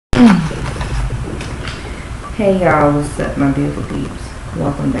Hey y'all, what's up my beautiful peeps?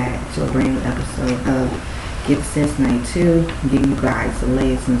 Welcome back to a brand new episode of Get the Sense 92, giving you guys the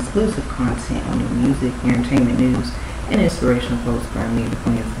latest and exclusive content on your music, entertainment news, and inspirational posts by me, the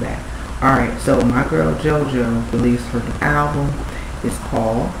Queen is back. Alright, so my girl JoJo released her new album. It's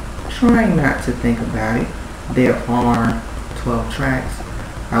called Trying Not to Think About It. There are 12 tracks.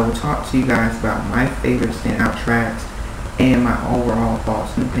 I will talk to you guys about my favorite standout tracks and my overall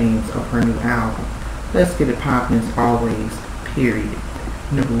thoughts and opinions of her new album. Let's get it poppin' as always, period.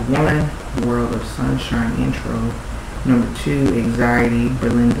 Number 1, World of Sunshine intro. Number 2, Anxiety,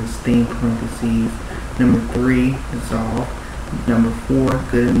 Belinda's theme parentheses. Number 3, Dissolve. Number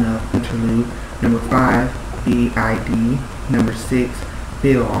 4, Good Enough interlude. Number 5, B.I.D. Number 6,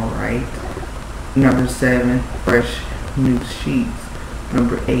 Feel Alright. Number 7, Fresh New Sheets.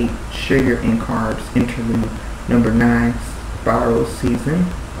 Number 8, Sugar and Carbs interlude. Number 9, Spiral Season.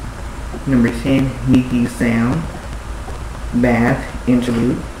 Number 10, Nikki's Sound, Bath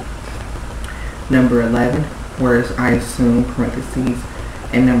interlude. Number 11, Where's I Assume parentheses.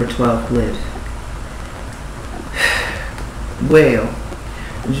 And number 12, Live. Well,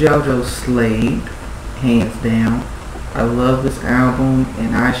 JoJo slayed, hands down. I love this album,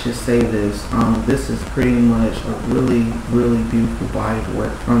 and I should say this. This is pretty much a really, really beautiful body of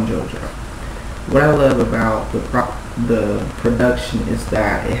work from JoJo. What I love about the production is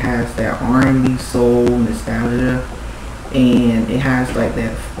that it has that R&B soul nostalgia, and it has like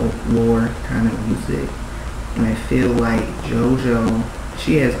that folklore kind of music. And I feel like JoJo,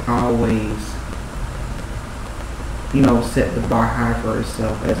 she has always, set the bar high for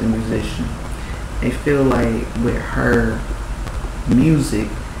herself as a musician. I feel like with her music,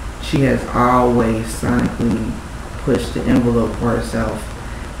 she has always sonically pushed the envelope for herself.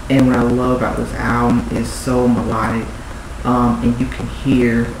 And what I love about this album is so melodic, and you can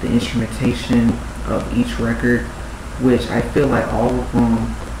hear the instrumentation of each record, which I feel like all of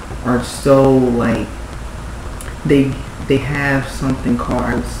them are so like, they have something called,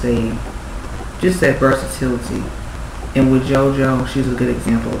 I would say, just that versatility. And with JoJo, she's a good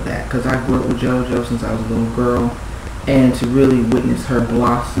example of that, because I grew up with JoJo since I was a little girl, and to really witness her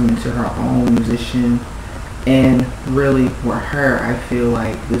blossom into her own musician. And really for her, I feel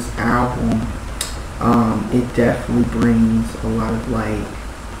like this album, it definitely brings a lot of like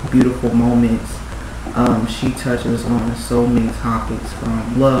beautiful moments. She touches on so many topics,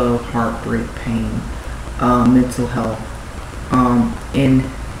 from love, heartbreak, pain, mental health, and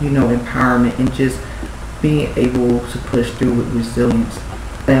empowerment, and just being able to push through with resilience.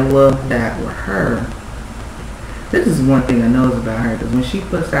 And I love that with her. This is one thing I know about her, because when she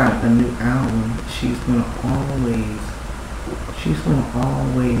puts out a new album, she's gonna always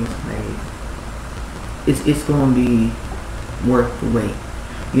like, it's gonna be worth the wait,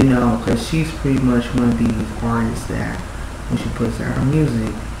 because she's pretty much one of these artists that when she puts out her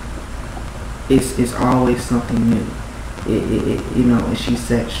music, it's always something new. And she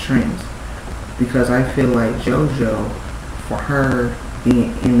sets trends. Because I feel like JoJo, for her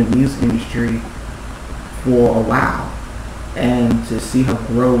being in the music industry for a while, and to see her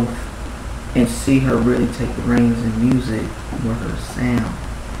growth and see her really take the reins in music with her sound,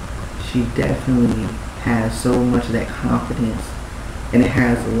 she definitely has so much of that confidence, and it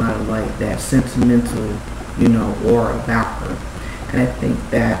has a lot of like that sentimental aura about her. And I think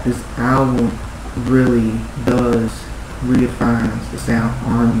that this album really does redefines the sound of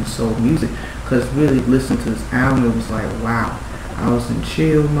R&B soul music, because really listening to this album, it was like, wow, I was in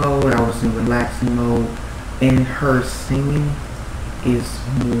chill mode, I was in relaxing mode. And her singing is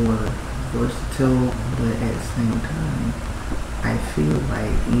more versatile, but at the same time, I feel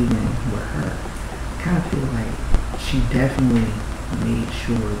like even with her, I kind of feel like she definitely made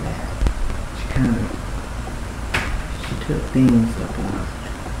sure that she took things up a notch.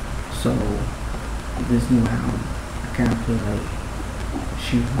 So this new album, I kind of feel like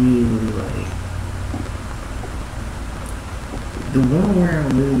she really like, the one where I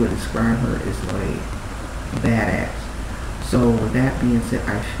really would describe her is like badass. So with that being said,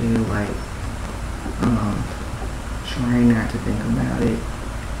 I feel like Trying Not to Think About It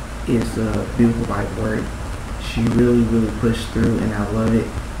is a beautiful body of work. She really, really pushed through, and I love it.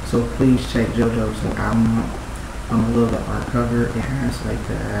 So please check JoJo's album out. I love the art cover. It has like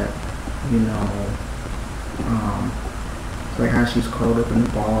that, it's like how she's curled up in the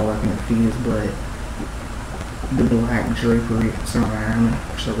ball, like in the fetus, but the black drapery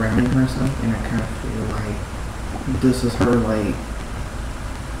surrounding herself, and I kind of feel like this is her, like,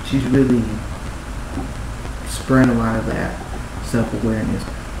 she's really spreading a lot of that self-awareness.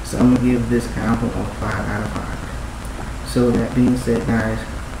 So I'm going to give this album a 5 out of 5. So that being said, guys,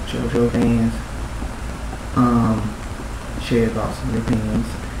 JoJo fans. Share your thoughts and opinions.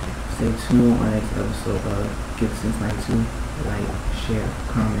 Stay tuned on the next episode of Get Since 92. Like, share,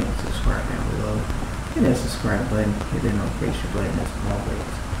 comment, subscribe down below. Hit that subscribe button, hit the notification button as always.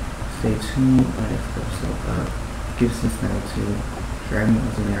 Stay tuned on the next episode of Get Since 92. Dragon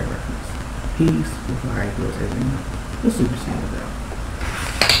Ball Z reference. Peace. Goodbye. Yours as you know. The Super Saiyan.